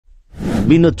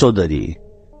बिनोद चौधरी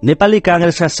नेपाली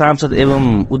कांग्रेसका सांसद एवं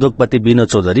उद्योगपति बिनोद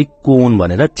चौधरी को हुन्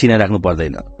भनेर चिना राख्नु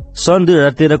पर्दैन। सन्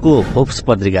 2013 को फोर्ब्स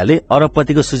पत्रिकाले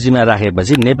अरबपतिको सूचीमा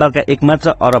राखेपछि नेपालका एकमात्र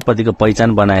अरबपतिको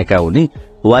पहिचान बनाएका उनी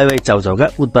वाइवाई चाउचाउका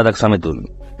उत्पादक समेत हुन्।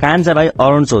 कान्छा भाइ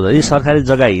अरुण चौधरी सरकारी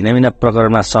जग्गा हिनामिना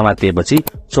प्रकरणमा समातिएपछि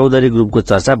चौधरी ग्रुपको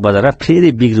चर्चा बजारमा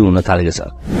फेरि बिक्री हुन थालेको छ।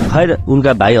 खैर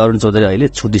उनका भाइ अरुण चौधरी अहिले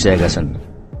छुटिसकेका छन्।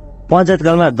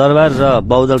 पञ्चायतकालमा दरबार र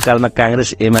बहुदल कालमा कांग्रेस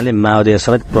एमाले माओवादी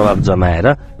समेत प्रभाव जमाएर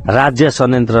राज्य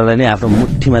संयन्त्रलाई नै आफ्नो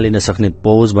मुठ्ठीमा लिन सक्ने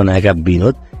पहुँच बनाएका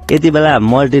बिनोद यति बेला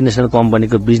मल्टिनेशनल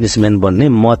कम्पनीको बिजनेसम्यान बन्ने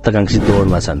महत्वाकांक्षी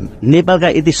दौड़मा छन्। नेपालका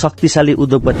यति शक्तिशाली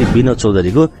उद्योगपति बिनोद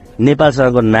चौधरीको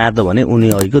नेपालसँगको नातो भने उनी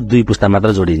अघिको 2 पुस्ता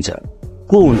मात्र जोडिन्छ।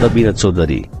 को हुन् त बिनोद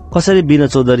चौधरी? कसरी बिनोद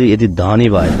चौधरी यति धनी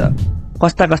भए त?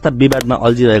 कस्ता कस्ता विवादमा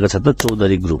अल्झिरहेको छ त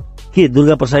चौधरी ग्रुप? के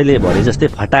दुर्गा प्रसाईले भने जस्तै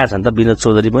फटाए छन् त बिनोद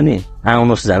चौधरी पनि?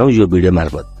 आउनुहोस् जानौ यो भिडियो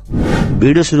मार्फत।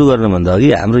 भिडियो सुरु गर्नुभन्दा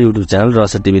अघि हाम्रो युट्युब च्यानल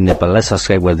रहस्य टिभी नेपाललाई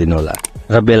सब्स्क्राइब गरिदिनु होला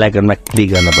र बेल आइकनमा क्लिक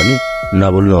गर्न पनि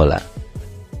नभुल्नु होला।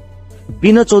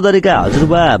 बिनोद चौधरीका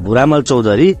हजुरबा भुरामल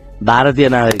चौधरी भारतीय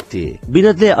नागरिक थिए।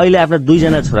 बिनोदले अहिले आफ्ना 2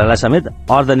 जना छोरालाई समेत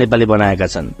अर्ध नेपाली बनाएका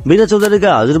छन्। बिनोद चौधरीका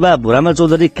हजुरबा भुरामल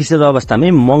चौधरी किशोर अवस्थामै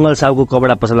मंगल साहुको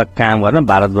कपडा पसलमा काम गर्न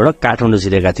भारतबाट काठमाडौँ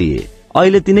छिरेका थिए।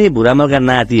 अहिले तिनै भुरामलका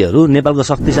नातिहरू नेपालको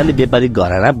शक्तिशाली व्यापारिक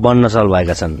घराना बन्न सफल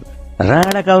भएका छन्।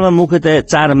 राणाकालमा मुख्यतया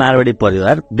 4 मारवाडी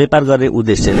परिवार व्यापार गर्ने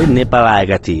उद्देश्यले नेपाल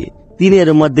आएका थिए।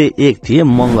 तिनीहरू मध्ये एक थिए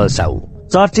मंगल साहु।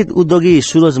 चर्चित उद्योगी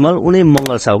सुरजमल उनी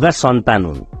मंगल साहुका सन्तान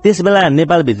हुन्। त्यसबेला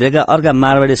नेपाल भित्रका अर्का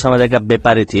मारवाडी समुदायका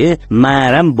व्यापारी थिए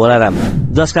मायाराम बोलाराम,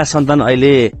 जसका सन्तान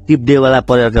अहिले टिप्डेवाला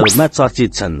परिवारका रूपमा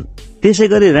चर्चित छन्।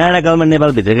 त्यसैगरी राणाकालमा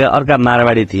नेपाल भित्रका अर्का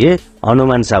मारवाडी थिए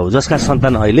हनुमान साहु, जसका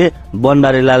सन्तान अहिले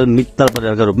बनबारीलाल मित्तल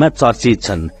परिवारका रूपमा चर्चित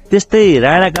छन्। त्यस्तै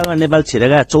राणाकालमा नेपाल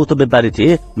छिरेका चौथो व्यापारी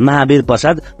थिए महावीर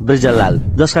प्रसाद ब्रिजलाल,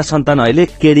 जसका सन्तान अहिले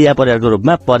केडिया परिवारको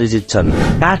रूपमा परिचित छन्।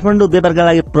 काठमाडौँ व्यापारका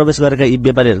लागि प्रवेश गरेका यी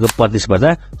व्यापारीहरूको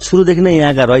प्रतिस्पर्धा सुरुदेखि नै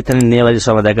यहाँका रैथाने नेवारी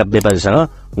समुदायका व्यापारीसँग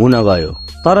हुन गयो।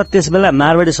 तर त्यसबेला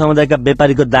मारवाडी समुदायका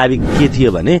व्यापारीको दाबी के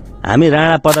थियो भने हामी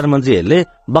राणा प्रधानमन्त्रीहरूले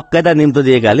बक्कायदा निम्तो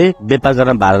दिएकाले व्यापार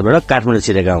गर्न भारतबाट काठमाडौँ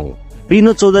छिरेका हौं।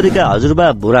 बिनोद चौधरीका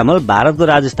हजुरबा भुरामल भारतको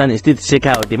राजस्थान स्थित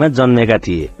शेखावटीमा जन्मेका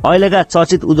थिए। अहिलेका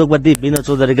चर्चित उद्योगपति बिनोद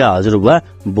चौधरीका हजुरबा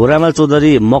भुरामल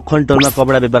चौधरी मक्खन टोलमा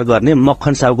कपडा व्यापार गर्ने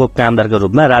मक्खन साहुको कामदारको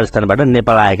रूपमा राजस्थानबाट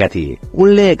नेपाल आएका थिए।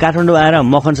 उनले काठमाडौँ आएर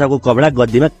मक्खन साहुको कपडा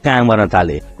गद्दीमा काम गर्न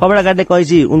थाले। कपडा काट्ने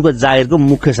कैची उनको जागिरको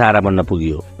मुख्य सहारा बन्न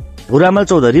पुग्यो। भुरामल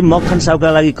चौधरी मक्खन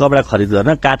साहुका लागि कपडा खरिद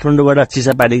गर्न काठमाडौँबाट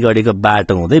चिसापानी गढीको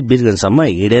बाटो हुँदै बिरगञ्जसम्म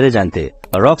हिँडेरै जान्थे।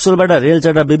 रक्सोलबाट रेल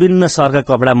चढेर विभिन्न शहरका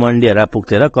कपडा मण्डीहरूमा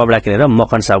पुग्थे र कपडा किनेर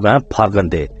मक्खन साहुकहाँ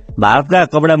फर्कन्थे। भारतका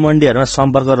कपडा मण्डीहरूमा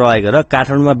सम्पर्क रहेको र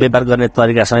काठमाडौँमा व्यापार गर्ने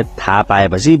तरिका समेत थाहा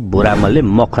पाएपछि भुरामलले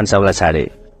मक्खन साहुलाई छाडे।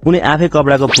 उनी आफै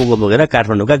कपडाको पुगो बोकेर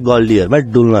काठमाडौँका गल्लीहरूमा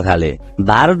डुल्न थाले।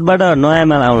 भारतबाट नयाँ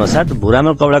माल आउन साथ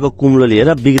भुरामल कपडाको कुम्लो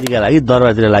लिएर बिक्रीका लागि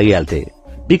दरबारतिर लागिहाल्थे।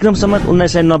 विक्रम सम्वत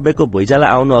 1990 को भुइँचालो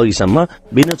आउनु अघिसम्म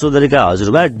बिनोद चौधरीका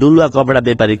हजुरबा डुलुवा कपडा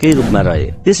व्यापारीकै रूपमा रहे।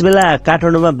 त्यसबेला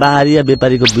काठमाडौँमा बाहारिया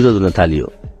व्यापारीको विरोध हुन थालियो।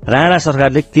 राणा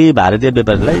सरकारले केही भारतीय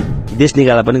व्यापारीलाई देश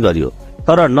निकाला पनि गरियो।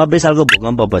 तर 90 सालको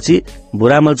भूकम्पपछि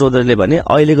भुरामल चौधरीले भने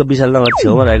अहिलेको विशालनगर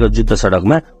छेउमा रहेको जुद्ध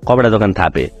सडकमा कपडा दोकान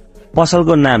थापे।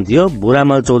 पसलको नाम थियो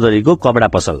भुरामल चौधरीको कपडा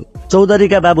पसल।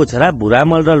 चौधरीका बाबु छोरा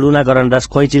भुरामल र लुनाकरण दास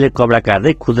कैचीले कपडा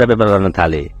काट्दै खुद्रा व्यापार गर्न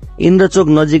थाले। इन्द्रचोक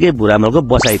नजिकै भुरामलको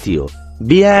बसाई थियो।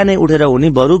 बिहानै उठेर उनी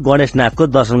बरु गणेशनाथको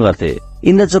दर्शन गर्थे।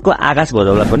 इन्द्रचोकको आकाश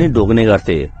भैरवलाई पनि ढोग्ने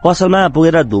गर्थे। पसलमा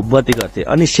पुगेर धूपबत्ती गर्थे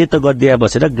अनि सेतो गद्दीमा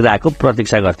बसेर ग्राहकको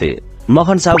प्रतीक्षा गर्थे।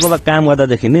 मखन साहुकोमा काम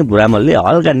गर्दादेखि नै भुरामलले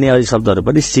हल्का नेवारी शब्दहरू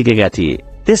पनि सिकेका थिए।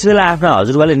 त्यसबेला आफ्ना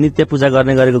हजुरबाले नित्य पूजा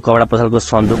गर्ने गरेको कपडा पसलको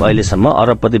सन्दुक अहिलेसम्म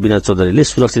अरबपति बिनोद चौधरीले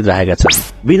सुरक्षित राखेका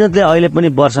छन्। बिनोदले अहिले पनि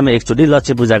वर्षमा एकचोटि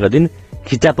लक्ष्य पूजाको दिन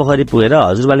खिच्चा पोखरी पुगेर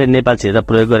हजुरबाले नेपाल क्षेत्र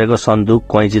प्रयोग गरेको सन्दुक,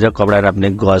 कैची र कपडा राप्ने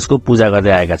गजको पूजा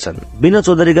गर्दै आएका छन्। बिनोद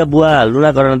चौधरीका बुवा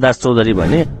लुनाकरण दास चौधरी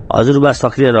भने हजुरबा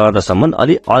सक्रिय रहँदासम्म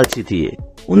अलि अल्छी थिए।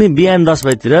 उनी बिहान 10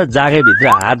 बजेतिर जागैभित्र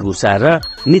हात घुसाएर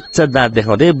निच्च दाँत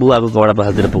देखाउँदै बुवाको कपडा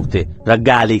पसलतिर पुग्थे र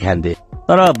गाली खान्थे।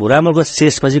 तर भुरामलको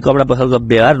शेषपछि कपडा पसलको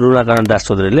व्यवहार लुनाकरण दास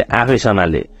चौधरीले आफै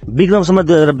सम्हाले। विक्रमसम्म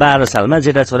 2012 सालमा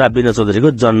जेठा छोरा बिनोद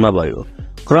चौधरीको जन्म भयो।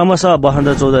 क्रमशः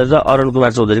बसन्त चौधरी र अरुण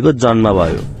कुमार चौधरीको जन्म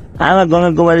भयो। आमा गंगा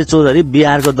कुमारी चौधरी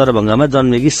बिहारको दरभंगामा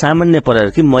जन्मेकी सामान्य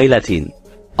परिवारकी महिला थिइन्।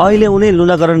 अहिले उनी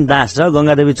लुनाकरण दास र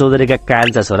गंगादेवी चौधरीका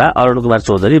कान्छा छोरा अरुण कुमार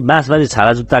चौधरी बाँसबारी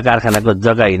छाला जुत्ता कारखानाको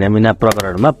जग्गा हिनामिना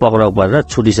प्रकरणमा पक्राउ परेर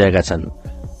छुटिसकेका छन्।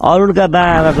 अरुणका बा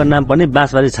आमाको नाम पनि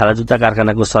बाँसबारी छाला जुत्ता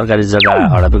कारखानाको सरकारी जग्गा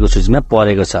हडपेको सूचीमा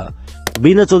परेको छ।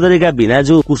 बिनोद चौधरीका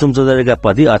भिनाजु कुसुम चौधरीका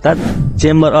पति अर्थात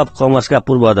चेम्बर अफ कमर्सका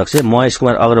पूर्व अध्यक्ष महेश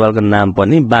कुमार अग्रवालको नाम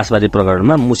पनि बाँसबारी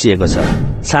प्रकरणमा मुसिएको छ।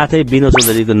 साथै बिनोद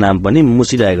चौधरीको नाम पनि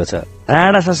मुसिरहेको छ।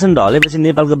 राणा शासन ढलेपछि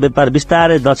नेपालको व्यापार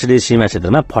बिस्तारै दक्षिणी सीमा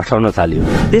क्षेत्रमा फस्टाउन थाल्यो।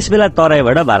 त्यसबेला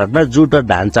तराईबाट भारतमा जुट र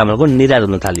धान चामलको निर्यात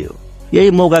हुन थाल्यो। यही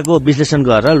मौकाको विश्लेषण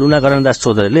गरेर लुनाकरण दास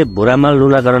चौधरीले भुरामाल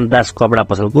लुनाकरण दास कपडा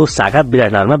पसलको शाखा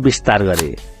विराटनगरमा विस्तार गरे।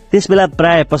 त्यसबेला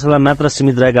प्राय पसलमा मात्र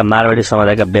सीमित रहेका मारवाडी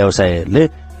समुदायका व्यवसायीहरूले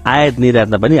आयात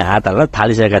निर्यातमा पनि हात हाल्न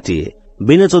थालिसकेका थिए।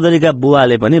 बिनोद चौधरीका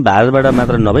बुवाले पनि भारतबाट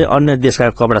मात्र नभई अन्य देशका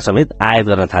कपडा समेत आयात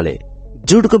गर्न थाले।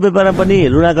 जुटको व्यापारमा पनि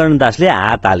लुनाकरण दासले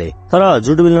हात हाले, तर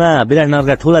जुट मिलमा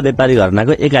विराटनगरका ठूला व्यापारी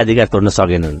घरानाको एकाधिकार तोड्न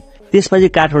सकेनन्। त्यसपछि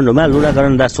काठमाडौँमा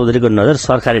लुनाकरण दास चौधरीको नजर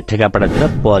सरकारी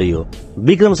ठेकापट्टातिर परियो।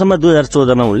 विक्रमसम्म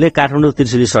 2014 मा उनले काठमाडौँ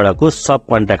त्रिशुली सडकको सब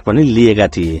कन्ट्र्याक्ट पनि लिएका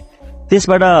थिए।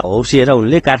 त्यसबाट हौसिएर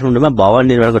उनले काठमाडौँमा भवन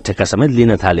निर्माणको ठेक्का समेत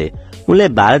लिन थाले। उनले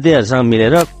भारतीयहरूसँग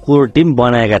मिलेर कोर टिम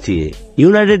बनाएका थिए।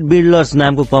 युनाइटेड बिल्डर्स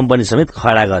नामको कम्पनी समेत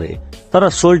खडा गरे, तर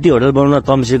सोल्टी होटल बनाउन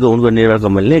तम्सिएको उनको निर्माण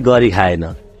कम्पनीले गरी खाएन।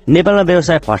 नेपालमा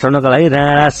व्यवसाय फस्टाउनका लागि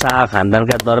राणा शाह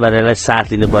खानदानका दरबारीलाई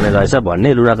साथ लिनुपर्ने रहेछ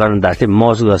भन्ने लुनाकरण दासले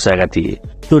महसुस गरिसकेका थिए।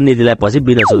 त्यो नीतिलाई पछि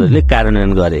बिनोद चौधरीले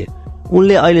कार्यान्वयन गरे।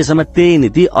 उनले अहिलेसम्म त्यही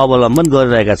नीति अवलम्बन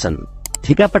गरिरहेका छन्।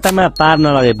 ठिकापट्टामा पार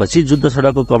नलगेपछि जुद्ध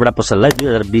सडकको कपडा पसललाई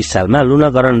 2020 सालमा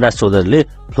लुनाकरण दास चौधरीले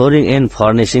फ्लोरिङ एन्ड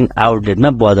फर्निशिङ आउटलेटमा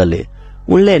बदले।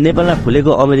 उनले नेपालमा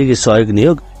खुलेको अमेरिकी सहयोग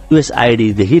नियोग USAID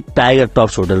देखि टाइगर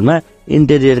टप्स होटलमा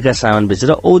इन्टेरियरका सामान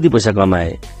बेचेर औधी पैसा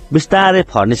कमाए। बिस्तारै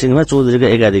फर्निशिङमा चौधरीको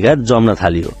एकाधिकार जम्न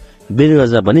थालियो।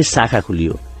 वीरगञ्जमा पनि शाखा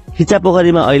खुलियो।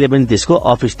 खिचापोखरीमा अहिले पनि त्यसको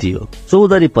अफिस थियो।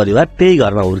 चौधरी परिवार त्यही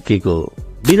घरमा हुर्किएको हो।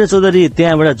 बिनोद चौधरी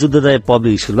त्यहाँबाट जुद्धदय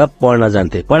पब्लिक स्कुलमा पढ्न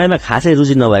जान्थे। पढाइमा खासै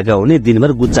रुचि नभएका उनी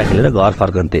दिनभर गुच्चा खेलेर घर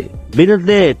फर्कन्थे।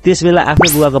 बिनोदले त्यसबेला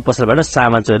आफ्नो बुवाको पसलबाट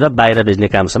सामान चोरेर बाहिर बेच्ने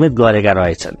काम समेत गरेका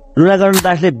रहेछन्। लुनाकरण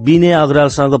दासले विनय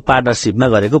अग्रवालसँगको पार्टनरशिपमा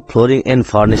गरेको फ्लोरिङ एन्ड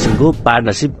फर्निशिङको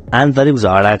पार्टनरशिप आन्तरिक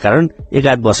झगडाका कारण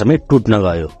एकाध वर्षमै टुट्न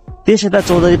गयो। त्यसयता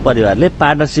चौधरी परिवारले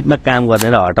पार्टनरशिपमा काम गर्ने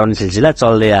र हटाउने सिलसिला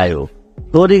चल्दै आयो।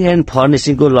 फ्लोरिङ एन्ड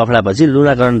फर्निशिङको लफडापछि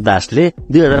लुनाकरण दासले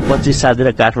 2025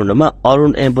 सालतिर काठमाडौँमा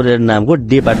अरुण एम्पोरियर नामको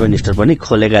डिपार्टमेन्ट स्टोर पनि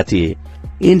खोलेका थिए।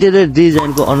 इन्टेरियर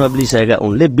डिजाइनको अनुभव लिइसकेका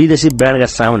उनले विदेशी ब्रान्डका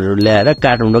सामानहरू ल्याएर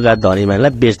काठमाडौँका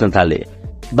धनीमानीलाई बेच्न थाले।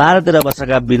 12-13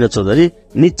 वर्षका बिनोद चौधरी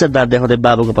निच्च दाँत देखाउँदै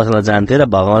बाबुको पसलमा जान्थे र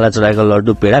भगवानलाई चढाएको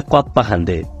लड्डु पेडा कप्पा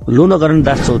खान्थे। लुनाकरण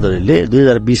दास चौधरीले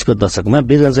 2020 को दशकमा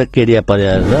वीरगञ्जका केडिया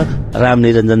परिवार र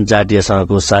रामनिरञ्जन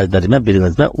जाटियासँगको साझेदारीमा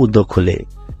वीरगञ्जमा उद्योग खोले।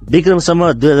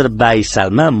 विक्रमसम्म 2022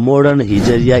 सालमा मोडर्न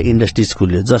हिजरिया इन्डस्ट्रिज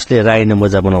खुल्यो, जसले राईन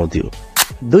मोजा बनाउँथ्यो।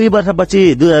 2 वर्षपछि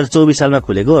 2024 सालमा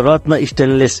खुलेको रत्न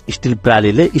स्टेनलेस स्टिल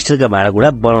प्रालीले स्टिलका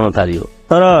भाँडाकुँडा बनाउन थाल्यो।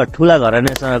 तर ठूला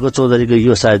घरानासँगको चौधरीको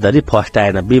यो साझेदारी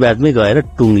फस्टाएन, विवादमै गएर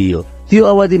टुङ्गियो। त्यो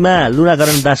अवधिमा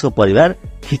लुनाकरण दासको परिवार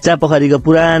खिच्चापोखरीको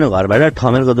पुरानो घरबाट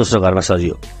ठमेलको दोस्रो घरमा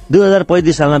सरियो।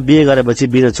 2035 सालमा बिहे गरेपछि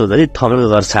बिनोद चौधरी ठमेलको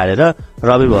घर छाडेर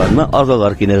रवि भवनमा अर्को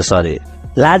घर किनेर सरे।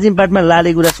 लाजिमपाटमा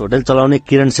लालीगुराँस होटल चलाउने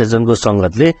किरण सेजनको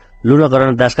संगतले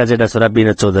लुनाकरण दासका जेठा छोरा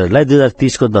बिनोद चौधरीलाई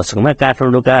 2030 को दशकमा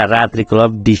काठमाडौँका रात्रि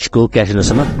क्लब डिस्को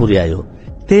क्यासिनोसम्म पुर्यायो।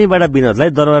 त्यहीबाट विनोदलाई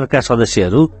दरबारका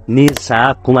सदस्यहरू निर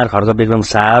शाह, कुमार खड्ग विक्रम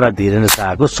शाह र धीरेन्द्र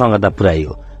शाहको संगतमा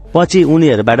पुर्यायो। पछि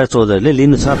उनीहरूबाट चौधरीले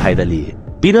लिनुछ फाइदा लिए।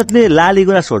 विनोदले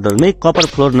लालीगुराँस होटलमै कपर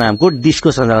फ्लोर नामको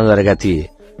डिस्को सञ्चालन गरेका थिए।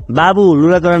 बाबु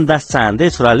लुनाकरण दास चाहन्थे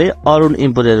छोराले अरुण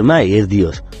इम्पोरियरमा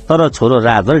हेरिदियोस्, तर छोरो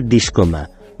रातभर डिस्कोमा,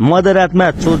 मध्यरातमा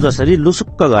चोर जसरी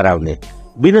लुसुक्क घर आउने।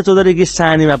 बिनोद चौधरीकी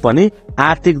सानीमा पनि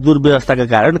आर्थिक दुर्व्यवस्थाका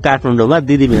कारण काठमाडौँमा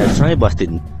दिदीबहिनीहरूसँगै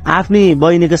बस्थिन्। आफ्नी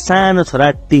बहिनीको सानो छोरा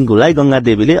टिङ्कुलाई गंगा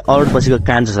देवीले अरुण पछिको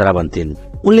कान्छो छोरा भन्थिन्।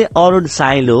 उनले अरुण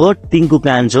साइलो हो, टिङ्कु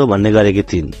कान्छो भन्ने गरेकी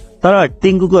थिइन्। तर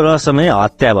टिङ्कुको रहस्यमय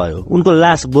हत्या भयो। उनको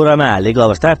लास बोरामा हालेको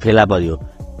अवस्था फेला पर्यो।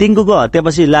 टिङ्कुको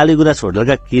हत्यापछि लालीगुराँस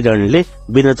होटलका किरणले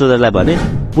बिनोद चौधरीलाई भने,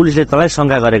 पुलिसले तँलाई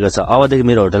शंका गरेको छ, अबदेखि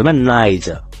मेरो होटलमा नआइज।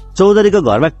 चौधरीको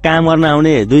घरमा काम गर्न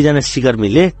आउने 2 जना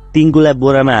सिकर्मीले टिङ्कुलाई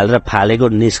बोरामा हालेर फालेको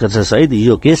निष्कर्ष सहित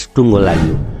यो केस टुङ्गो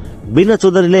लाग्यो। बिनोद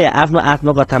चौधरीले आफ्नो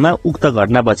आत्मकथामा उक्त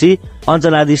घटनापछि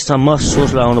अञ्चलाधीशसम्म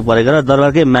सोच लगाउनु परेको र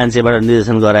दरबारकै मान्छेबाट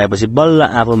निर्देशन गराएपछि बल्ल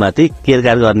आफूमाथि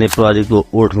केरकार गर्ने प्रहरीको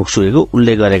ओठमुख सुकेको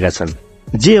उल्लेख गरेका छन्।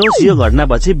 जे होस्, यो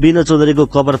घटनापछि बिनोद चौधरीको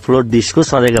कभर फ्लोर डिस्को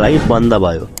सधैँका लागि बन्द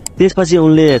भयो। त्यसपछि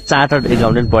उनले चार्टर्ड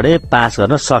एकाउन्टेन्ट पढे, पास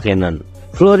गर्न सकेनन्।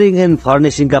 फ्लोरिङ एन्ड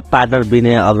फर्निशिङका पार्टनर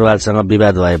विनय अग्रवालसँग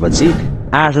विवाद भएपछि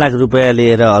 8 लाख रुपियाँ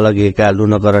लिएर अलगिएका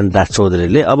लुनाकरण दास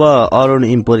चौधरीले अब अरुण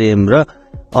इम्पोरियम र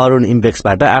अरुण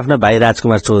इम्पेक्सबाट आफ्ना भाइ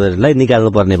राजकुमार चौधरीलाई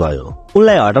निकाल्नु पर्ने भयो।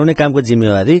 उनलाई हटाउने कामको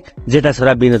जिम्मेवारी जेठा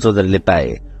छोरा बिनोद चौधरीले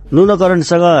पाए।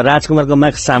 लुनाकरणसँग राजकुमारको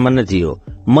माग सामान्य थियो।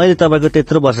 मैले तपाईको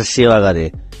त्यत्रो वर्ष सेवा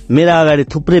गरे, मेरा अगाडि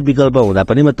थुप्रै विकल्प हुँदा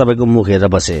पनि म तपाईको मुख हेरेर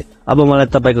बसे। अब मलाई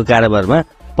तपाईको कारोबारमा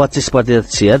 25%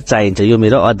 शेयर चाहिन्छ, यो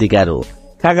मेरो अधिकार हो।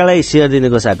 काकालाई सेयर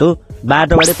दिनेको साटो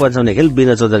बाटोबाटै पन्छाउने खेल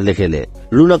विनोद चौधरीले खेले।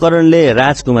 लुनाकरणले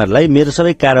राजकुमारलाई मेरो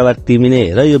सबै कारोबार तिमी नै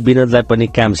र यो विनोदलाई पनि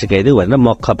काम सिकाइदेऊ भनेर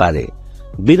मक्ख पारे।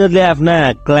 विनोदले आफ्ना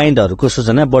क्लाइन्टहरूको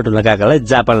सूचना बटुल्न काकालाई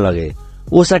जापान लगे।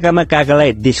 ओसाकामा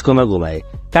काकालाई डिस्कोमा घुमाए।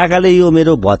 काकाले यो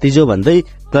मेरो भतिजो भन्दै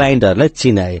क्लाइन्टहरूलाई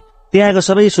चिनाए। त्यहाँको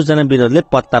सबै सूचना विनोदले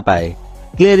पत्ता पाए।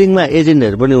 क्लियरिङमा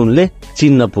एजेन्टहरू पनि उनले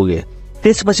चिन्न पुगे।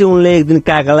 त्यसपछि उनले एक दिन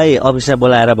काकालाई अफिसमा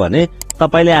बोलाएर भने,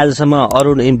 तपाईले आजसम्म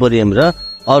अरुण इम्पोरियम र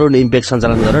अरुण इम्पेक्ट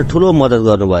सञ्चालन गर्न ठूलो मद्दत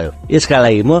गर्नुभयो, यसका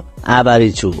लागि म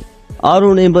आभारी छु।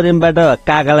 अरुण इम्पोरियमबाट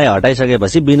काकालाई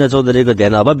हटाइसकेपछि विनोद चौधरीको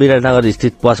ध्यान अब विराटनगर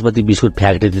स्थित पशुपति बिस्कुट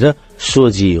फ्याक्ट्रीतिर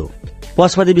सोझियो।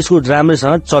 पशुपति बिस्कुट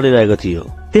राम्रैसँग चलिरहेको थियो।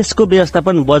 त्यसको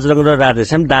व्यवस्थापन बजरंग र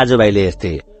राधेश्याम दाजुभाइले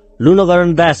हेर्थे।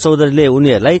 लुनाकरण दास चौधरीले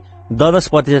उनीहरूलाई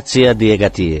 10% शेयर दिएका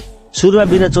थिए। सुरुमा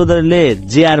विनोद चौधरीले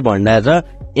जेआर भण्डार र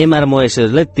एमआर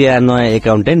महेश्वरलाई त्यहाँ नयाँ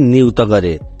एकाउन्टेन्ट नियुक्त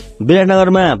गरे।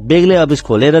 विराटनगरमा बेग्लै अफिस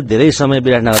खोलेर धेरै समय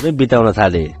विराटनगरमै बिताउन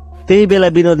थाले। त्यही बेला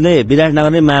विनोदले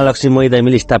विराटनगरमै महालक्ष्मी मैदा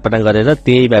मिल स्थापना गरेर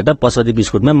त्यहीबाट पशुपति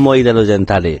बिस्कुटमा मैदा लैजान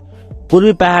थाले।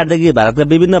 पूर्वी पहाड़देखि भारतका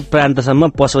विभिन्न प्रान्तसम्म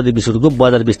पशुपति बिस्कुटको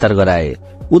बजार विस्तार गराए।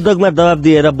 उद्योगमा दबाब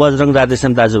दिएर बजरंग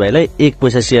राधेश्याम दाजुभाइलाई 1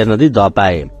 पैसा शेयर नदिई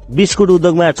धपाए। बिस्कुट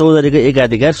उद्योगमा चौधरीको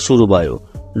एकाधिकार सुरु भयो।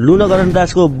 लुनाकरण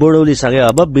दासको बोडौलीसँगै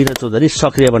अब विनोद चौधरी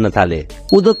सक्रिय बन्न थाले।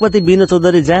 उद्योगपति विनोद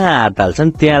चौधरी जहाँ हात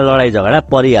हाल्छन् त्यहाँ लडाई झगडा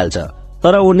परिहाल्छ,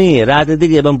 तर उनी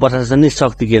राजनीतिक एवं प्रशासनिक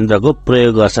शक्ति केन्द्रको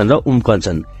प्रयोग गर्छन् र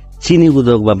उम्कन्छन्। चिनी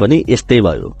उद्योगमा पनि यस्तै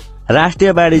भयो।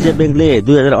 राष्ट्रिय वाणिज्य बैंकले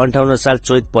 2058 साल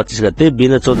चैत 25 गते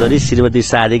विनोद चौधरी, श्रीमती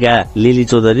सारिका लिली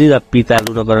चौधरी र पिता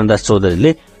लुनाकरण दास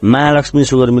चौधरीले महालक्ष्मी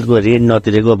सुगर मिलको ऋण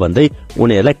नतिरेको भन्दै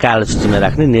उनीहरूलाई कालो सूचीमा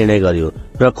राख्ने निर्णय गर्यो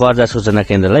र कर्जा सूचना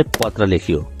केन्द्रलाई पत्र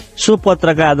लेखियो। सो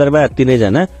पत्रका आधारमा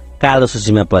तीनैजना कालो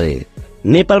सूचीमा परे।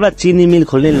 नेपालमा चीनी मिल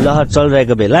खोल्ने लहर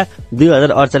चलिरहेको बेला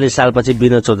 2048 सालपछि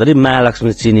विनोद चौधरी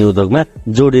महालक्ष्मी चीनी उद्योगमा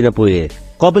जोडिन पुगे।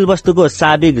 कपिलवस्तुको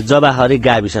साबिक जवाहरी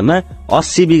गाविसमा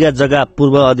 80 बिघा जग्गा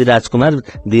पूर्व अधिराजकुमार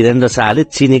धीरेन्द्र शाहले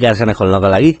चीनी कारखाना खोल्नका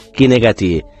लागि किनेका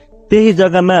थिए। त्यही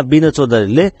जग्गामा विनोद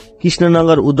चौधरीले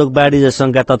कृष्णनगर उद्योग वाणिज्य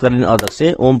संघका तत्कालीन अध्यक्ष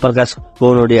ओम प्रकाश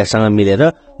कौनौडियासँग मिलेर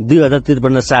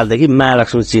 2053 सालदेखि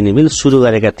महालक्ष्मी चीनी मिल शुरू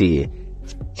गरेका थिए।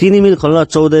 चीनी मिल खोल्न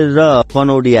चौधरी र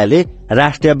कनौडियाले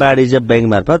राष्ट्रिय वाणिज्य बैंक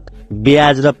मार्फत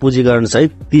ब्याज र पुँजीकरण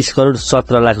सहित 30 करोड़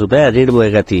 17 लाख रुपियाँ ऋण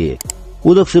बोकेका थिए।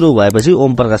 उद्योग शुरू भएपछि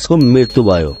ओम प्रकाशको मृत्यु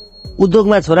भयो।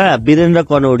 उद्योगमा छोरा वीरेन्द्र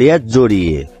कनौडिया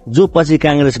जोडिए, जो पछि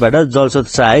कांग्रेसबाट जलस्रोत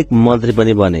सहायक मन्त्री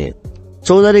पनि बने।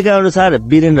 चौधरीका अनुसार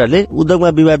वीरेन्द्रले उद्योगमा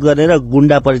विवाद गर्ने र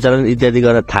गुण्डा परिचालन इत्यादि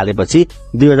गर्न थालेपछि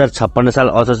 2056 साल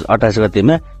असोज 28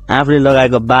 गतेमा आफूले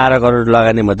लगाएको 12 करोड़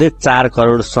लगानी मध्ये 4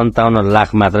 करोड़ 57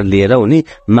 लाख मात्र लिएर उनी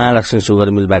महालक्ष्मी सुगर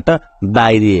मिलबाट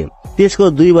बाहिरिए। त्यसको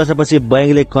 2 वर्षपछि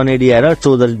बैंकले कनेडिया र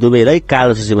चौधरी दुवैलाई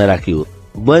कालो सूचीमा राखियो।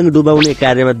 बैंक डुबाउने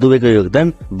कार्यमा दुवैको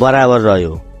योगदान बराबर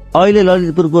रह्यो। अहिले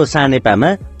ललितपुरको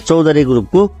सानेपामा चौधरी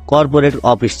ग्रुपको कर्पोरेट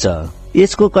अफिस छ।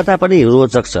 यसको कथा पनि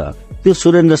रोचक छ। त्यो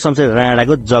सुरेन्द्र शमशेर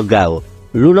राणाको जग्गा हो।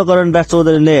 लुनाकरण दास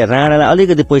चौधरीले राणालाई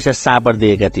अलिकति पैसा सापट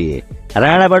दिएका थिए।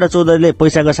 राणाबाट चौधरीले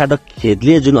पैसाको साटो खेत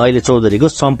लिए, जुन अहिले चौधरीको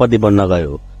सम्पत्ति बन्न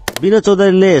गयो। विनोद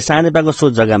चौधरीले सानेपाको सो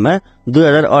जग्गामा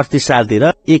 2038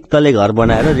 सालतिर एक तले घर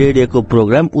बनाएर रेडियोको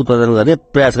प्रोग्राम उत्पादन गर्ने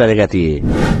प्रयास गरेका थिए।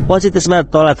 पछि त्यसमा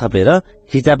तला थपेर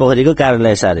खिचापोखरीको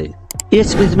कार्यालय सारे।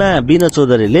 यसबीचमा विनोद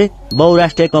चौधरीले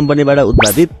बहुराष्ट्रिय कम्पनीबाट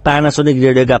उत्पादित पानासोनिक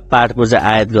रेडियोका पार्ट पूर्जा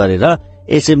आयात गरेर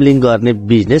एसेम्बलिङ गर्ने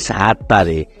बिजनेस हात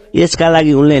पारे। यसका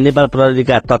लागि उनले नेपाल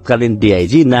प्रहरीका तत्कालीन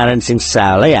डीआईजी नारायण सिंह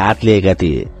शाहलाई हात लिएका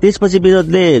थिए। त्यसपछि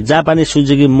विनोदले जापानी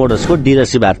सुजुकी मोटर्सको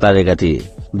डिलरशिप हात पारेका थिए।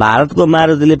 भारतको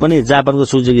मारुतिले पनि जापानको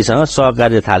सुजुकीसँग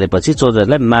सहकार्य थालेपछि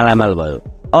चौधरीलाई मालामाल भयो।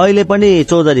 अहिले पनि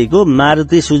चौधरीको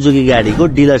मारुति सुजुकी गाडीको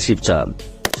डिलरशिप छ।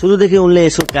 सुरुदेखि उनले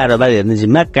यसको कारोबार हेर्ने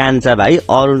जिम्मा कान्छा भाइ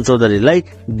अरुण चौधरीलाई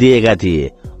दिएका थिए।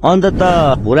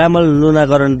 अन्ततः भुरामल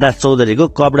लुनाकरण दास चौधरीको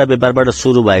कपडा व्यापारबाट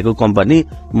शुरू भएको कम्पनी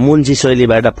मुन्सी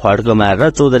शैलीबाट फड्को मारेर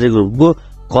चौधरी ग्रुपको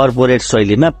कर्पोरेट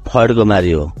शैलीमा फड्को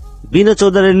मारियो। विनोद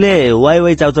चौधरीले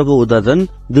वाइवाई चाउचाउको उत्पादन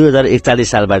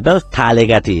 2041 सालबाट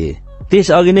थालेका थिए।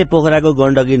 त्यस अघि नै पोखराको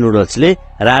गण्डकी नुडल्सले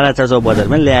राणा चाउचाउ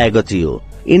बजारमा ल्याएको थियो।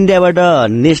 इन्डियाबाट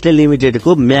नेस्ले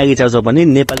लिमिटेडको म्यागी चाउचाउ पनि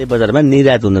नेपाली बजारमा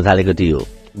निर्यात हुन थालेको थियो।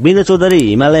 विनोद चौधरी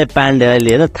हिमालय पाण्डेलाई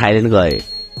लिएर थाइल्याण्ड गए।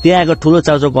 त्यहाँको ठूलो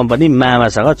चाउचाउ कम्पनी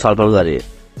मामासँग छलफल गरे,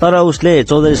 तर उसले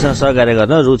चौधरीसँग सहकार्य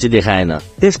गर्न रुचि देखाएन।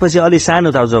 त्यसपछि अलि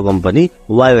सानो चाउचाउ कम्पनी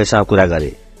वाइवाईसँग कुरा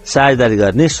गरे, साझेदारी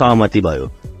गर्ने सहमति भयो।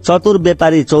 चतुर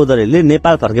व्यापारी चौधरीले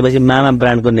नेपाल फर्केपछि मामा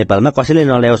ब्रान्डको नेपालमा कसैले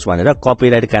नल्याओस् भनेर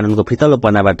कपिराइट कानूनको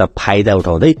फितलोपनाबाट फाइदा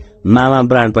उठाउँदै मामा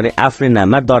ब्रान्ड पनि आफ्नै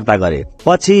नाममा दर्ता गरे।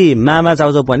 पछि मामा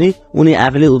चाउचाउ पनि उनी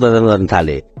आफैले उत्पादन गर्न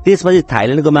थाले। त्यसपछि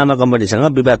थाइल्याण्डको मामा कम्पनीसँग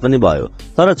विवाद पनि भयो,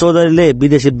 तर चौधरीले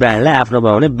विदेशी ब्रान्डलाई आफ्नो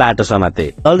बनाउने बाटो समाते।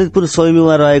 ललितपुर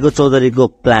सोइबुङमा रहेको चौधरीको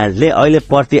प्लान्टले अहिले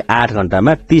प्रति 8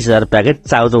 घण्टामा 30,000 प्याकेट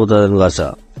चाउचाउ उत्पादन गर्छ।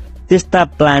 त्यस्ता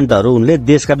प्लान्टहरू उनले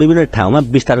देशका विभिन्न ठाउँमा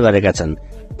विस्तार गरेका छन्।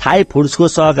 थाई फुड्सको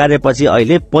सहकार्यपछि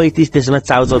अहिले 35 देशमा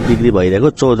चाउचाउ बिक्री भइरहेको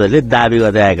चौधरीले दावी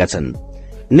गर्दै आएका छन्।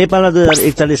 नेपालमा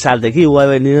 2041 सालदेखि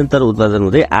वाइवाई निरन्तर उत्पादन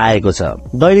हुँदै आएको छ।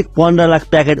 दैनिक 15 लाख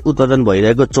प्याकेट उत्पादन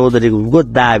भइरहेको चौधरी ग्रुपको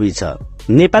दावी छ।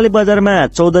 नेपाली बजारमा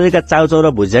चौधरीका चाउचाउ र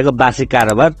भुजियाको बासी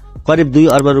कारोबार करिब 2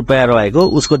 अर्ब रुपियाँ रहेको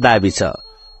उसको दावी छ।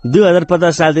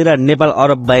 2050 सालतिर नेपाल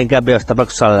अरब बैंकका व्यवस्थापक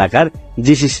सल्लाहकार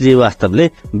जीसी श्रीवास्तवले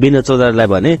बिनोद चौधरीलाई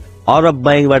भने अरब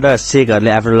बैंकबाट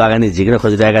शेखहरूले आफ्नो लगानी झिक्न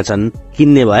खोजिरहेका छन्,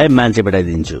 किन्ने भए मान्छे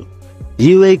पठाइदिन्छु।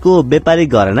 युए को व्यापारिक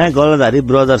घराना गलधारी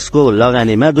ब्रदर्सको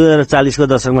लगानीमा 2040 को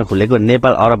दशकमा खुलेको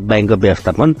नेपाल अरब बैंकको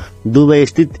व्यवस्थापन दुबई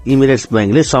स्थित इमिरेट्स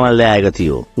बैंकले सम्हाल्दै आएको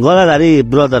थियो। गलधारी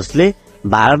ब्रदर्सले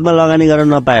भारतमा लगानी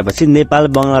गर्न नपाएपछि नेपाल,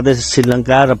 बंगलादेश,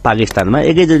 श्रीलंका र पाकिस्तानमा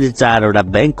एकैचोटि 4वटा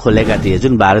बैंक खोलेका थिए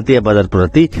जुन भारतीय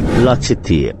बजारप्रति लक्षित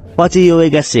थिए। पछि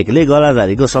युएका शेखले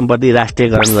गलधारीको सम्पत्ति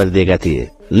राष्ट्रियकरण गरिदिएका थिए।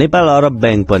 नेपाल अरब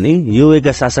बैंक पनि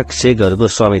युएका शासक शेखहरूको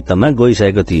स्वामित्वमा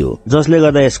गइसकेको थियो, जसले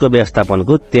गर्दा यसको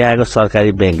व्यवस्थापनको त्यहाँको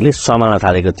सरकारी बैंकले सम्हाल्न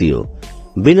थालेको थियो।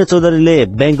 बिनोद चौधरीले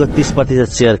बैंकको 30%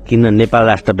 शेयर किन्न नेपाल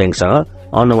राष्ट्र बैंकसँग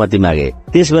अनुमति मागे।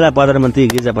 त्यसबेला प्रधानमन्त्री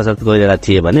गिरिजाप्रसाद कोइराला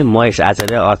थिए भने महेश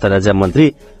आचार्य अर्थ राज्य मन्त्री,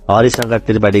 हरिशंकर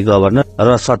त्रिपाठी गभर्नर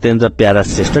र Satyendra para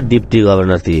Shrestha deputy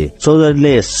governor थिए।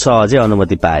 चौधरीले सहजै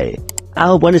अनुमति पाए।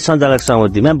 आफू पनि सञ्चालक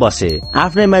समितिमा बसे।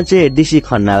 आफ्नै मान्छे डीसी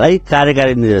खन्नालाई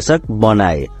कार्यकारी निर्देशक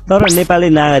बनाए। तर नेपाली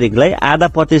नागरिकलाई आधा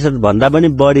प्रतिशत भन्दा पनि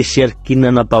बढी शेयर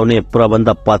किन्न नपाउने प्रबन्ध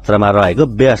पत्रमा रहेको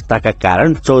व्यवस्थाका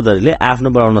कारण चौधरीले आफ्नो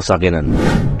बनाउन सकेनन्।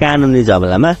 कानूनी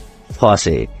झमेलामा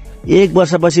फसे। 1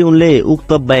 वर्षपछि उनले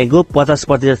उक्त बैंकको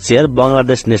 50% शेयर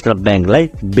बंगलादेश नेशनल बैंकलाई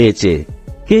बेचे।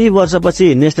 केही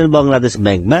वर्षपछि नेशनल बंगलादेश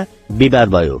बैंकमा विवाद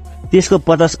भयो। त्यसको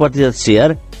 50%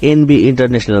 शेयर एनबी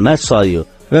इन्टरनेशनलमा सरियो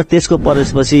र त्यसको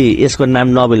प्रवेशपछि यसको नाम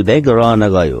नोबेल बैंक रहन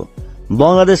गयो।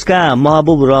 बंगलादेशका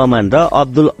महबुब रहमान र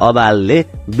अब्दुल अबालले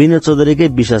बिनोद चौधरीकै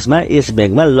विश्वासमा यस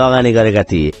बैंकमा लगानी गरेका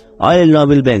थिए। अहिले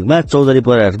नोबेल बैंकमा चौधरी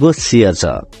परिवारको शेयर छ।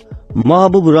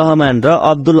 महबुब रहमान र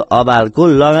अब्दुल अबालको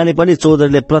लगानी पनि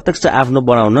चौधरीले प्रत्यक्ष आफ्नो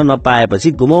बनाउन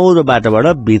नपाएपछि घुमाउरो बाटोबाट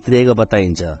भित्रिएको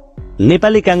बताइन्छ।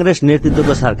 नेपाली कांग्रेस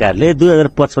नेतृत्वको सरकारले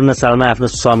 2055 सालमा आफ्नो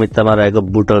स्वामित्वमा रहेको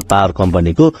बुटल पावर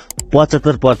कम्पनीको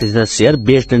 75% शेयर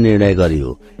बेच्ने निर्णय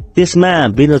गरियो। त्यसमा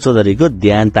बिनोद चौधरीको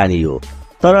ध्यान तानियो,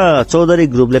 तर चौधरी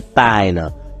ग्रुपले पाएन।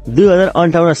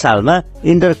 2058 सालमा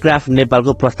इन्टरक्राफ्ट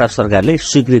नेपालको प्रस्ताव सरकारले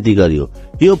स्वीकृति गर्यो।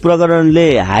 यो प्रकरणले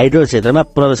हाइड्रो क्षेत्रमा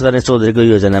प्रवेश गर्ने चौधरीको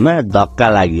योजनामा धक्का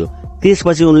लाग्यो।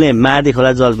 त्यसपछि उनले मादी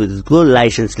खोला जलविद्युतको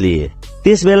लाइसेन्स लिए।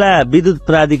 त्यसबेला विद्युत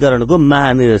प्राधिकरणको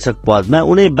महानिर्देशक पदमा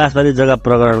उनै बाँसबारी जग्गा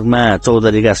प्रकरणमा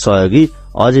चौधरीका सहयोगी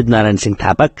अजित नारायण सिंह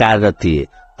थापा कार्यरत थिए।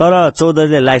 तर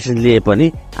चौधरीले लाइसेन्स लिए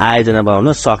पनि आयोजना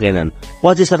बनाउन सकेनन्।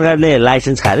 पछि सरकारले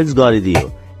लाइसेन्स खारेज गरिदियो।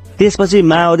 त्यसपछि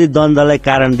माओवादी द्वन्द्वलाई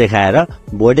कारण देखाएर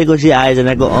भोटेकोशी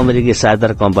आयोजनाको अमेरिकी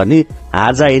साझेदार कम्पनी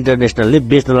हाजा इन्टरनेशनलले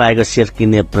बेच्न लागेको शेयर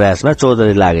किन्ने प्रयासमा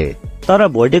चौधरी लागे। तर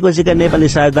भोटेकोशीका नेपाली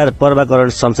साझेदार प्रभाकरण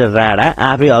शमशेर राणा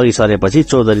आफै अघि सरेपछि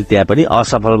चौधरी त्यहाँ पनि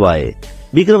असफल भए।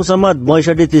 विक्रम सम्वत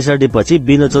 62-63 पछि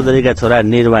बिनोद चौधरीका छोरा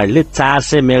निर्माणले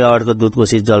 400 मेगावाटको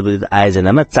दुधकोशी जलविद्युत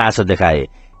आयोजनामा चासो देखाए।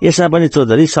 यसमा पनि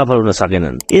चौधरी सफल हुन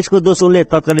सकेनन्। यसको दोष उनले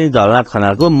तत्कालीन झलनाथ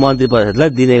खनालको मन्त्री परिषदलाई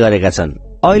दिने गरेका छन्।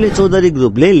 अहिले चौधरी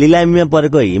ग्रुपले लिलामीमा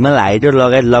परेको हिमाल हाइड्रो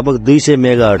लगायत लगभग 200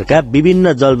 मेगावाटका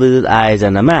विभिन्न जलविद्युत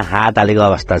आयोजनामा हात हालेको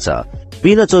अवस्था छ।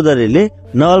 बिनोद चौधरीले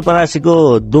नवलपरासीको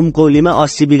दुमकौलीमा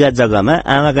 80 बिघा जग्गामा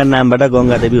आमाका नामबाट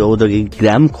गंगादेवी औद्योगिक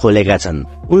ग्राम खोलेका छन्।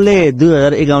 उनले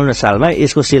 2051 सालमा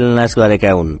यसको शिलान्यास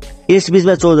गरेका हुन्।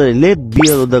 यसबीचमा चौधरीले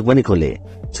बियर उद्योग पनि खोले।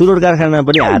 चुरोट कारखाना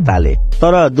पनि हात हाले,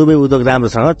 तर दुवै उद्योग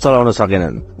राम्रोसँग चलाउन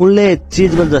सकेनन्। उनले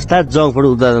चीजबल जस्ता जंक फुड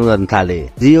उत्पादन गर्न थाले।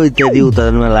 जियो इत्यादि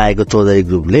उत्पादनमा लागेको चौधरी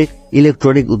ग्रुपले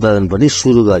इलेक्ट्रोनिक उत्पादन पनि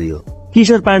सुरु गर्यो।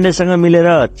 किशोर पाण्डेसँग मिलेर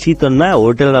चितवनमा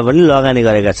होटलमा पनि लगानी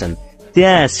गरेका छन्।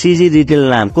 त्यहाँ सीजी रिटेल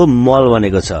नामको मल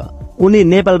बनेको छ। उनी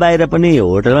नेपाल बाहिर पनि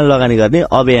होटलमा लगानी गर्ने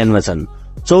अभियानमा छन्।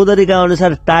 चौधरीका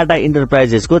अनुसार टाटा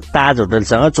इन्टरप्राइजेसको ताज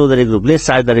होटलसँग चौधरी ग्रुपले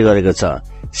साझेदारी गरेको छ।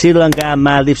 श्रीलंका,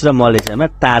 मालदिप्स र मलेसियामा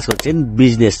ताजको चेन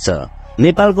बिजनेस छ।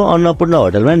 नेपालको अन्नपूर्ण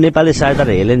होटलमा नेपाली साझेदार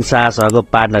हेलेन शाहसँगको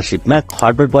पार्टनरशिपमा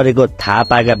खटपट परेको थाहा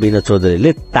पाएका बिनोद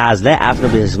चौधरीले ताजलाई आफ्नो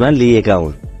बिजनेसमा लिएका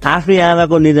हुन्। आफ्नै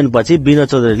आमाको निधनपछि बिनोद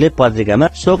चौधरीले पत्रिकामा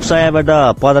शोक सयबाट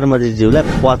प्रधानमन्त्रीज्यूलाई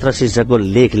पत्र शीर्षकको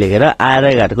लेख लेखेर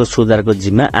आर्यघाटको सुधारको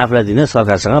जिम्मा आफूलाई दिन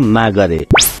सरकारसँग माग गरे।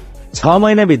 6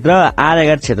 महिनाभित्र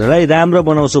आर्यघाट क्षेत्रलाई राम्रो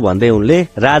बनाउँछु भन्दै उनले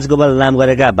राजगोपाल नाम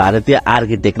गरेका भारतीय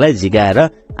आर्किटेक्टलाई झिकाएर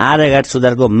आर्यघाट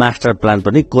सुधारको मास्टर प्लान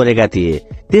पनि कोरेका थिए।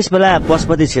 त्यसबेला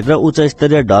पशुपति क्षेत्र उच्च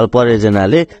स्तरीय ढल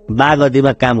परियोजनाले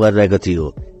बागदीमा काम गरिरहेको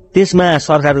थियो। त्यसमा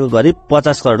सरकारको करिब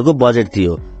 50 करोडको बजेट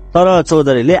थियो, तर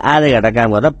चौधरीले आर्यघाट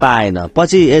काम गर्न पाएन।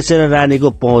 पछि एसएन रानीको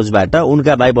पहुँचबाट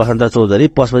उनका भाइ वसन्त चौधरी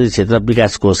पशुपति क्षेत्र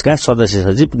विकास कोषका सदस्य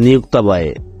सचिव नियुक्त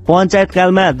भए। पञ्चायत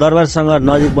कालमा दरबारसँग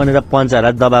नजिक बनेर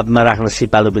पञ्चायतलाई दबावमा राख्न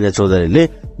सिपालु विनय चौधरीले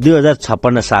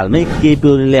 2056 सालमै केपी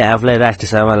ओलीले आफूलाई राष्ट्रिय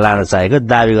सभामा लान चाहेको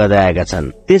दावी गर्दै आएका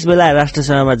छन्। त्यसबेला राष्ट्रिय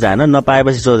सभामा जान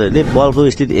नपाएपछि चौधरीले बल्खु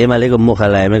स्थित एमालेको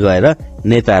मुख्यालयमा गएर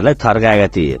नेताहरूलाई थर्काएका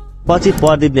थिए। पछि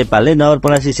प्रदीप नेपालले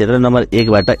नवलपरासी क्षेत्र नम्बर 1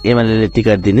 बाट एमालेले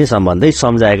टिकट दिने सम्बन्धै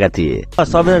सम्झाएका थिए।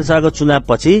 संविधान सभाको चुनाव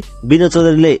पछि विनोद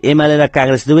चौधरीले एमाले र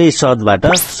कांग्रेस दुवै सदबाट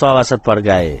सभासद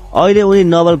पड्काए। अहिले उनी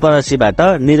नवलपरासीबाट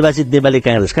निर्वाचित नेपाली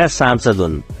कांग्रेसका सांसद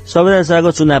हुन्। संविधान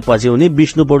सभाको चुनाव पछि उनी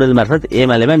विष्णु पौडेल मार्फत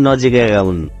एमालेमा नजिकेका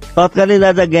हुन्। तत्कालीन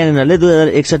राजा ज्ञानेन्द्रले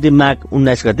 2061 माघ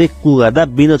 19 गते कु गर्दा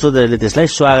विनोद चौधरीले त्यसलाई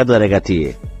स्वागत गरेका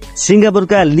थिए।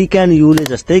 सिंगापुरका ली कुआन यूले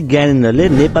जस्तै ज्ञानेन्द्रले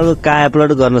नेपालको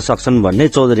कायापलट गर्न सक्छन् भन्ने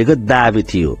चौधरीको दावी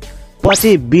थियो।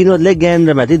 पछि विनोदले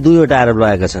ज्ञानेन्द्रमाथि दुईवटा आरोप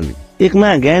लगाएका छन्।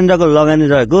 एकमा ज्ञानेन्द्रको लगानी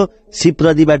रहेको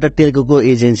सिप्रदीबाट टेल्कोको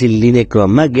एजेन्सी लिने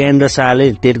क्रममा ज्ञानेन्द्र शाहले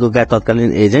टेल्कोका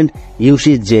तत्कालीन एजेन्ट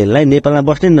यूसी जेललाई नेपालमा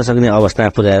बस्नै नसक्ने अवस्थामा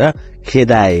पुर्याएर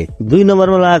खेदाए। 2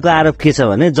 नम्बरमा लगाएको आरोप के छ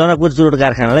भने जनकपुर चुरोट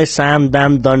कारखानालाई साम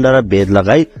दाम दण्ड र भेद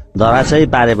लगाई धराशयी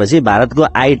पारेपछि भारतको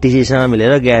आईटीसीसँग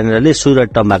मिलेर ज्ञानेन्द्रले सुर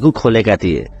तम्बाकु खोलेका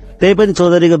थिए। त्यही पनि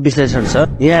चौधरीको विश्लेषण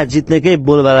छ, यहाँ जित्नेकै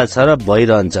बोलबाला छ र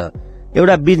भइरहन्छ।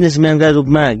 एउटा बिजनेसम्यानका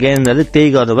रूपमा ज्ञानेन्द्रले त्यही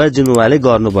गर्नुभयो जुन उहाँले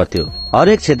गर्नु पर्थ्यो।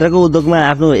 हरेक क्षेत्रको उद्योगमा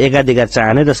आफ्नो एकाधिकार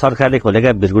चाहने र सरकारले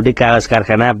खोलेका भिरकुटी कागज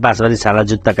कारखाना, बाँसबारी छाला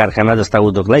जुत्ता कारखाना जस्ता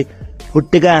उद्योगलाई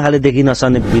फुट्टेका आँखाले देखिन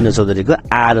नसक्ने विनोद चौधरीको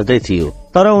आदतै थियो।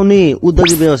 तर उनी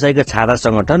उद्योगी व्यवसायका छाता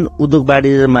संगठन उद्योग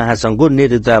वाणिज्य महासंघको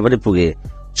नेतृत्वमा पनि पुगे।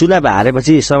 चुनाव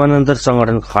हारेपछि समानान्तर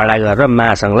संगठन खडा गरेर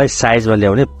महासंघलाई साइजमा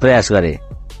ल्याउने प्रयास गरे।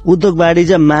 उद्योग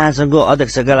वाणिज्य महासंघको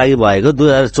अध्यक्षका लागि भएको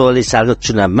 2044 सालको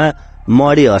चुनावमा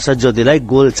मडी हर्ष ज्योतिलाई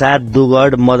गोल्छा,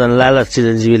 दुगड, मदनलाल र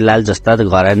चिरञ्जीवी लाल जस्ता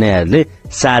घरानाहरूले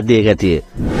साथ दिएका थिए।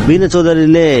 विनोद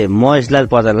चौधरीले महेशलाल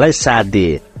प्रधानलाई साथ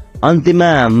दिए।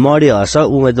 अन्तिममा मडी हर्ष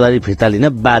उम्मेदवारी फिर्ता लिन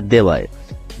बाध्य भए।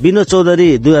 विनोद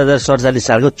चौधरी 2047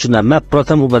 सालको चुनावमा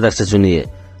प्रथम उपाध्यक्ष चुनिए।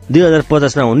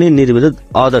 2050 मा उनी निर्विरोध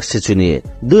अध्यक्ष चुनिए।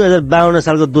 2052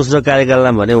 सालको दोस्रो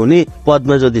कार्यकालमा भने उनी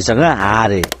पद्मज्योतिसँग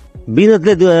हारे।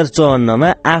 विनोदले 2054 मा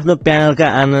आफ्नो प्यानलका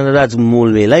आनन्दराज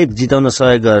मूलमेलाई जिताउन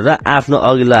सहयोग गरेर आफ्नो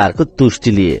अघिल्लो हारको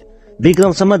तुष्टि लिए।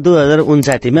 विक्रमसम्म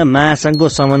 2059 मा महासंघको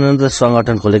समानान्तर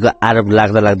संगठन खोलेको आरोप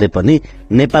लाग्दै पनि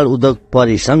नेपाल उद्योग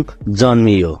परिसंघ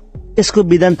जन्मियो। यसको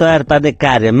विधान तयार पार्ने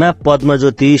कार्यमा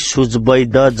पद्मज्योति,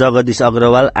 सुजवैद, जगदीश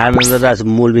अग्रवाल, आनन्दराज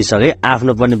मूलमीसँगै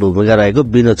आफ्नो पनि भूमिका रहेको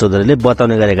विनोद चौधरीले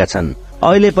बताउने गरेका छन्।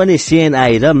 अहिले पनि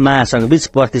सीएनआई र महासंघ बीच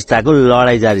प्रतिष्ठाको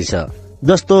लडाई जारी छ।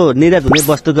 जस्तो निर्यात हुने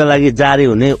वस्तुका लागि जारी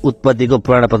हुने उत्पत्तिको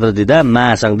प्रमाणपत्र दिँदा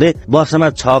महासंघले वर्षमा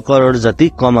 6 करोड जति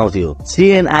कमाउँथ्यो।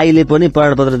 सीएनआईले पनि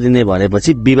प्रमाणपत्र दिने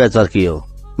भनेपछि विवाद चर्कियो।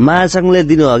 महासंघले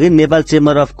दिनु अघि नेपाल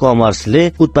चेम्बर अफ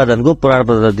कमर्सले उत्पादनको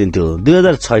प्रमाणपत्र दिन्थ्यो।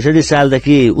 2066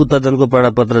 सालदेखि उत्पादनको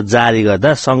प्रमाणपत्र जारी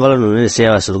गर्दा संकलन हुने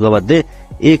सेवा शुल्क मध्ये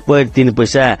 1.3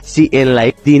 पैसा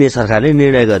सीएनआईलाई दिने सरकारले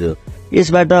निर्णय गर्यो।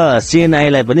 यसबाट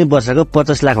सीएनआईलाई पनि वर्षको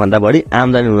 50 लाख भन्दा बढी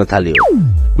आमदानी हुन थाल्यो।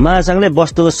 महासंघले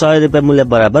वस्तुको 100 रुपियाँ मूल्य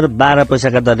बराबर 12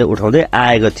 पैसाका दरले उठाउँदै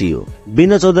आएको थियो।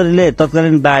 विनोद चौधरीले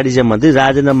तत्कालीन वाणिज्य मन्त्री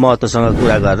राजेन्द्र महतोसँग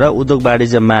कुरा गरेर उद्योग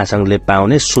वाणिज्य महासंघले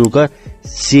पाउने शुल्क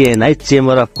सीएनआई,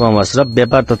 चेम्बर अफ कमर्स र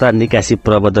व्यापार तथा निकासी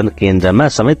प्रबन्धन केन्द्रमा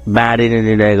समेत बाँडिने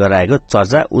निर्णय गराएको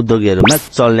चर्चा उद्योगीहरूमा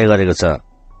चल्ने गरेको छ।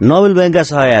 नोबेल बैंकका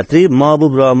सहयात्री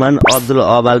महबुब रहमान, अब्दुल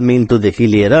अबाल मिन्टुदेखि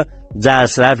लिएर जहाज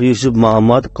श्राफ, युसुफ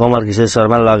मोहम्मद, कमल किशोर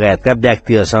शर्मा लगायतका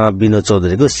व्यक्तिहरूसँग विनोद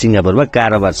चौधरीको सिंगापुरमा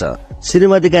कारोबार छ।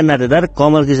 श्रीमतीका नातेदार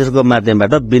कमल किशोरको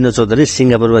माध्यमबाट विनोद चौधरी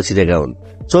सिंगापुरमा छिरेका हुन्।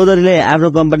 चौधरीले आफ्नो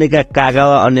कम्पनीका कागा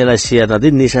वा अन्यलाई शेयर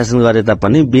नदिई निशासन गरे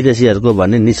तापनि विदेशीहरूको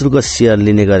भन्ने निशुल्क शेयर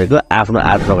लिने गरेको आफ्नो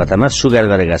आत्मकथामा स्वीकार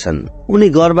गरेका छन्। उनी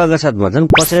गर्वका साथ भन्छन्,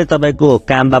 कसैले तपाईको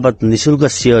काम बापत निशुल्क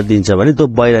शेयर दिन्छ भने त्यो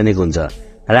वैधानिक हुन्छ।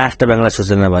 राष्ट्र बांग्ला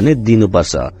सूचना भने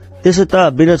दिनुपर्छ। त्यसो त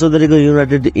विनोद चौधरीको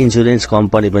युनाइटेड इन्सुरेन्स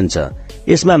कम्पनी पनि छ।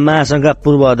 यसमा महासंघका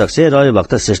पूर्व अध्यक्ष रवि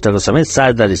भक्त श्रेष्ठको समेत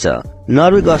साझेदारी छ।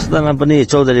 नर्वे अस्पतालमा पनि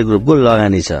चौधरी ग्रुपको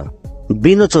लगानी छ।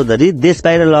 विनोद चौधरी देश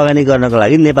बाहिर लगानी गर्नको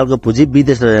लागि नेपालको पुँजी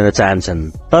विदेश लैजान चाहन्छन्,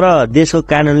 तर देशको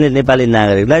कानूनले नेपाली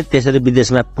नागरिकलाई त्यसरी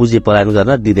विदेशमा पुँजी पलायन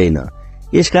गर्न दिँदैन।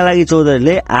 यसका लागि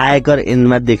चौधरीले आयकर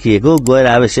ऐनमा देखिएको गैर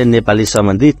आवश्यक नेपाली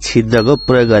सम्बन्धी छिद्रको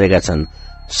प्रयोग गरेका छन्।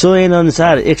 सो ऐन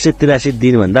अनुसार 183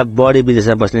 दिन भन्दा बढी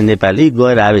विदेशमा बस्ने नेपाली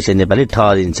गैर आवासीय नेपाली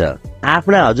ठहरिन्छ।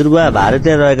 आफ्ना हजुरबुवा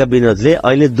भारतीय रहेका विनोदले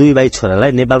अहिले 2 भाइ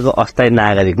छोरालाई नेपालको अस्थायी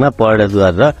नागरिकमा परिणत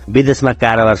गरेर विदेशमा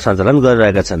कारोबार सञ्चालन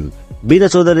गरिरहेका छन्। विनोद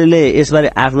चौधरीले यसबारे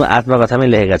आफ्नो आत्मकथामै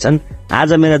लेखेका छन्,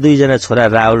 आज मेरा 2 जना छोरा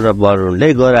राहुल र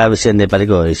वरुणले गैर आवासीय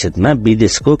नेपालीको हैसियतमा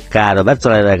विदेशको कारोबार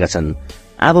चलाइरहेका छन्।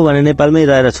 आफू भने नेपालमै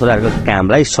रहेर छोराहरूको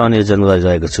कामलाई संयोजन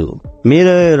गरिरहेको छु।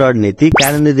 मेरो रणनीति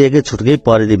कानुनीदेखि छुटकै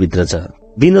परिधिभित्र छ।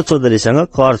 विनोद चौधरीसँग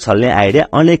कर छल्ने आइडिया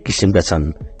अनेक किसिमका छन्।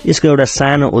 यसको एउटा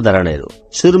सानो उदाहरण हेरौं।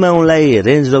 सुरुमा उनलाई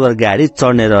रेन्ज रोभर गाडी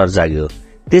चढ्ने रहर जाग्यो।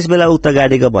 त्यसबेला उक्त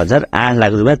गाडीको भण्डार 8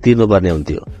 लाख रुपियाँ तिर्नुपर्ने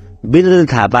हुन्थ्यो। विनोदले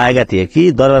थाहा पाएका थिए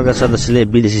कि दरबारका सदस्यले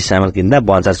विदेशी सामान किन्दा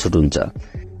भण्डार छुट हुन्छ।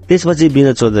 त्यसपछि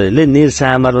विनोद चौधरीले निर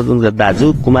सामार उनका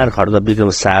दाजु कुमार खड्ग विक्रम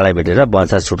शाहलाई भेटेर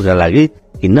भण्डार छुटका लागि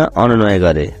किन्न अनुनय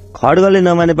गरे। खड्गले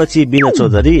नमानेपछि विनोद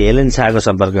चौधरी हेलेन शाहको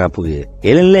सम्पर्कमा पुगे।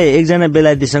 हेलेनले एकजना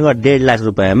बेलायतीसँग 1.5 लाख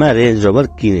रुपियाँमा रेन्ज रोभर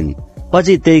किनिन्।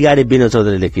 पछि त्यही गाडी विनोद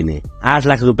चौधरीले किने। 8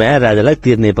 लाख रुपियाँ राजालाई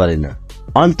तिर्नै परेन।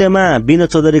 अन्त्यमा विनोद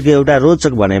चौधरीको एउटा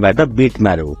रोचक भनाइबाट बिट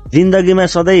मारौं। जिन्दगीमा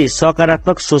सधैँ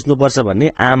सकारात्मक सोच्नुपर्छ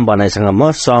भन्ने आम भनाइसँग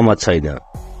म सहमत छैन।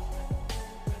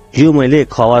 यो मैले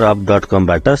खबरहब.com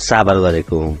बाट साभार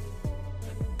गरेको हुँ।